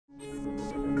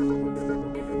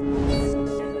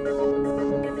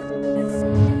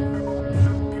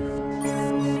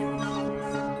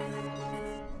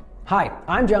Hi,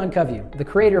 I'm John Coveyou, the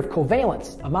creator of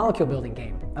Covalence, a molecule building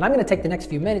game, and I'm going to take the next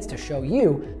few minutes to show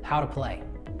you how to play.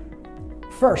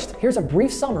 First, here's a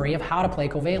brief summary of how to play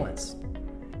Covalence.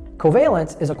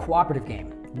 Covalence is a cooperative game.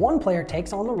 One player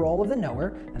takes on the role of the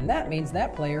knower, and that means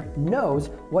that player knows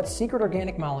what secret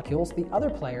organic molecules the other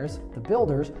players, the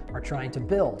builders, are trying to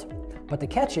build. But the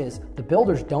catch is, the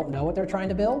builders don't know what they're trying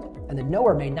to build, and the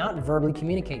knower may not verbally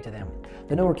communicate to them.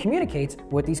 The knower communicates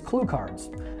with these clue cards.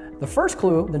 The first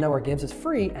clue the knower gives is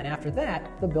free, and after that,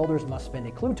 the builders must spend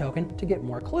a clue token to get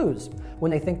more clues.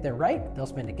 When they think they're right, they'll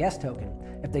spend a guess token.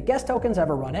 If the guess tokens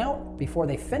ever run out before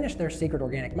they finish their secret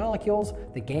organic molecules,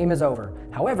 the game is over.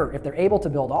 However, if they're able to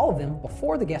build all of them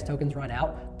before the guess tokens run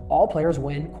out, all players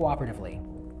win cooperatively.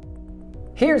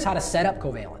 Here's how to set up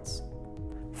Covalence.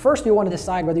 First, you'll want to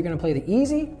decide whether you're going to play the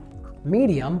easy,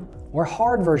 medium, or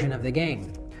hard version of the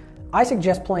game. I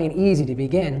suggest playing easy to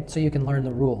begin so you can learn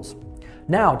the rules.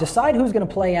 Now, decide who's going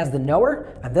to play as the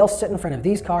knower, and they'll sit in front of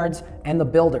these cards and the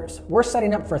builders. We're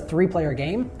setting up for a 3-player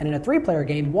game, and in a 3-player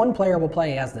game, 1 player will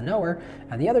play as the knower,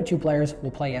 and the other 2 players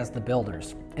will play as the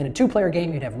builders. In a 2-player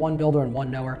game, you'd have 1 builder and 1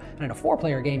 knower, and in a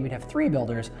 4-player game, you'd have 3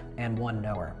 builders and 1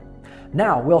 knower.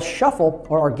 Now, we'll shuffle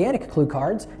our organic clue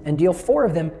cards and deal 4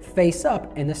 of them face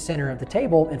up in the center of the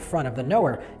table in front of the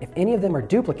knower. If any of them are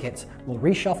duplicates, we'll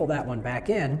reshuffle that one back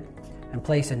in and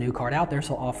place a new card out there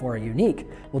so all 4 are unique.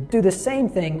 We'll do the same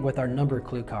thing with our numbered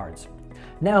clue cards.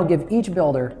 Now give each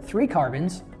builder 3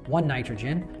 carbons, 1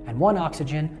 nitrogen, and 1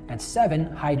 oxygen, and 7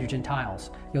 hydrogen tiles.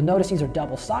 You'll notice these are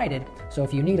double-sided, so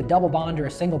if you need a double bond or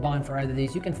a single bond for either of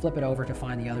these, you can flip it over to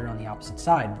find the other on the opposite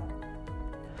side.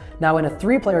 Now in a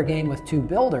 3-player game with 2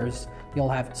 builders, you'll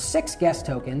have 6 guess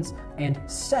tokens and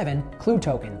 7 clue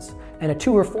tokens. In a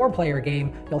 2- or 4-player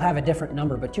game, you'll have a different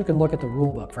number, but you can look at the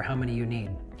rule book for how many you need.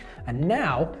 And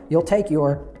now you'll take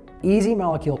your easy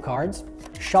molecule cards,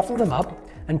 shuffle them up,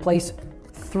 and place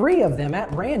 3 of them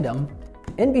at random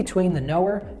in between the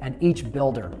knower and each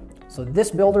builder. So this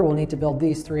builder will need to build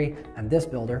these 3, and this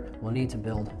builder will need to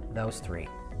build those 3.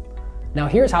 Now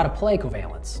here's how to play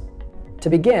Covalence. To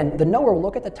begin, the knower will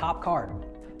look at the top card.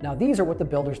 Now these are what the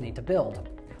builders need to build.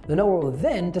 The knower will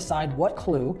then decide what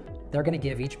clue they're going to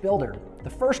give each builder. The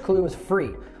first clue is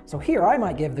free. So here I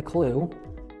might give the clue.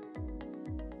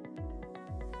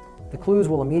 The clues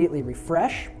will immediately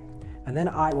refresh, and then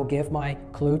I will give my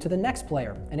clue to the next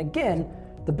player. And again,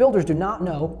 the builders do not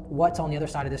know what's on the other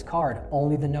side of this card,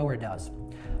 only the knower does.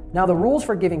 Now the rules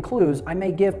for giving clues, I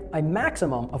may give a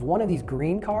maximum of 1 of these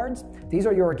green cards. These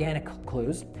are your organic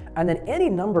clues, and then any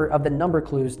number of the number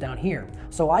clues down here.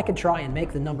 So I could try and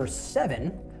make the number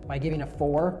 7 by giving a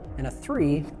 4 and a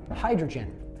 3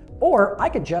 hydrogen. Or I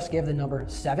could just give the number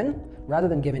 7 rather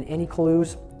than giving any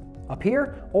clues up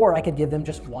here, or I could give them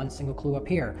just 1 single clue up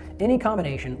here. Any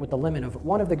combination with the limit of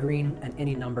 1 of the green and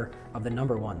any number of the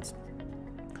number ones.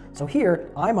 So here,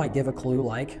 I might give a clue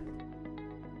like.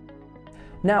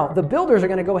 Now, the builders are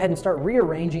going to go ahead and start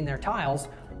rearranging their tiles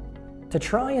to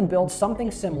try and build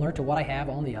something similar to what I have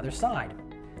on the other side.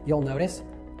 You'll notice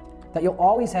that you'll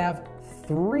always have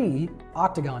 3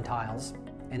 octagon tiles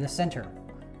in the center,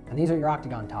 and these are your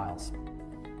octagon tiles.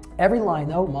 Every line,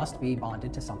 though, must be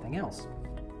bonded to something else.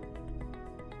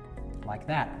 Like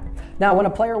that. Now, when a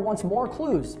player wants more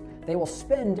clues, they will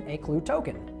spend a clue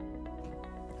token.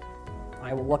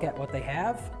 I will look at what they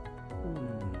have,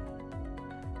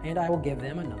 and I will give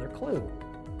them another clue.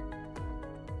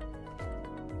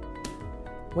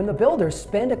 When the builders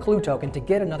spend a clue token to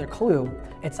get another clue,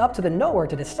 it's up to the knower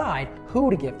to decide who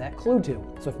to give that clue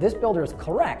to. So if this builder is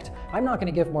correct, I'm not going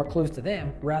to give more clues to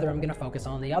them, rather I'm going to focus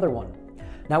on the other one.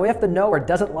 Now if the knower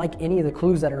doesn't like any of the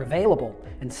clues that are available,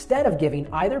 instead of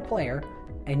giving either player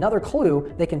another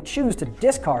clue, they can choose to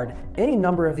discard any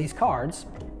number of these cards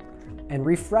and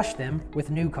refresh them with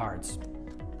new cards.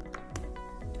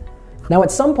 Now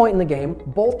at some point in the game,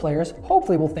 both players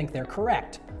hopefully will think they're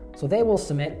correct. So they will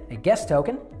submit a guess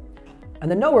token, and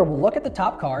the knower will look at the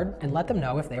top card and let them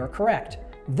know if they are correct.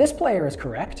 This player is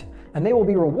correct, and they will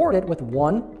be rewarded with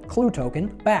 1 clue token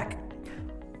back.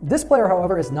 This player,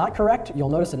 however, is not correct. You'll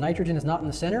notice the nitrogen is not in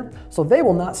the center, so they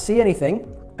will not see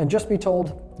anything and just be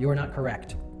told you are not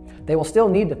correct. They will still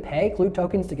need to pay clue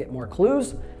tokens to get more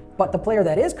clues, but the player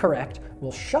that is correct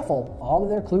will shuffle all of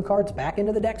their clue cards back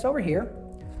into the decks over here.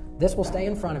 This will stay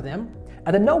in front of them,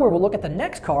 and the knower will look at the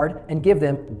next card and give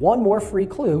them 1 more free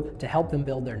clue to help them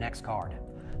build their next card.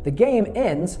 The game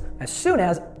ends as soon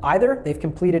as either they've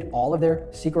completed all of their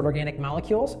secret organic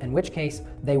molecules, in which case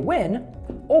they win,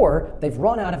 or they've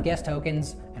run out of guess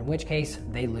tokens, in which case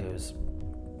they lose.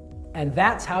 And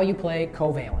that's how you play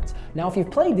Covalence. Now, if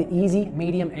you've played the easy,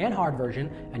 medium, and hard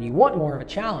version, and you want more of a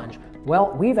challenge,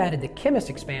 well, we've added the Chemist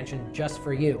expansion just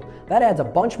for you. That adds a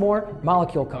bunch more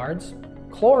molecule cards,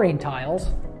 chlorine tiles,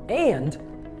 and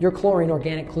your chlorine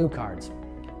organic clue cards.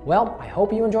 Well, I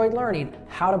hope you enjoyed learning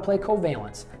how to play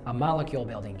Covalence, a molecule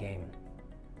building game.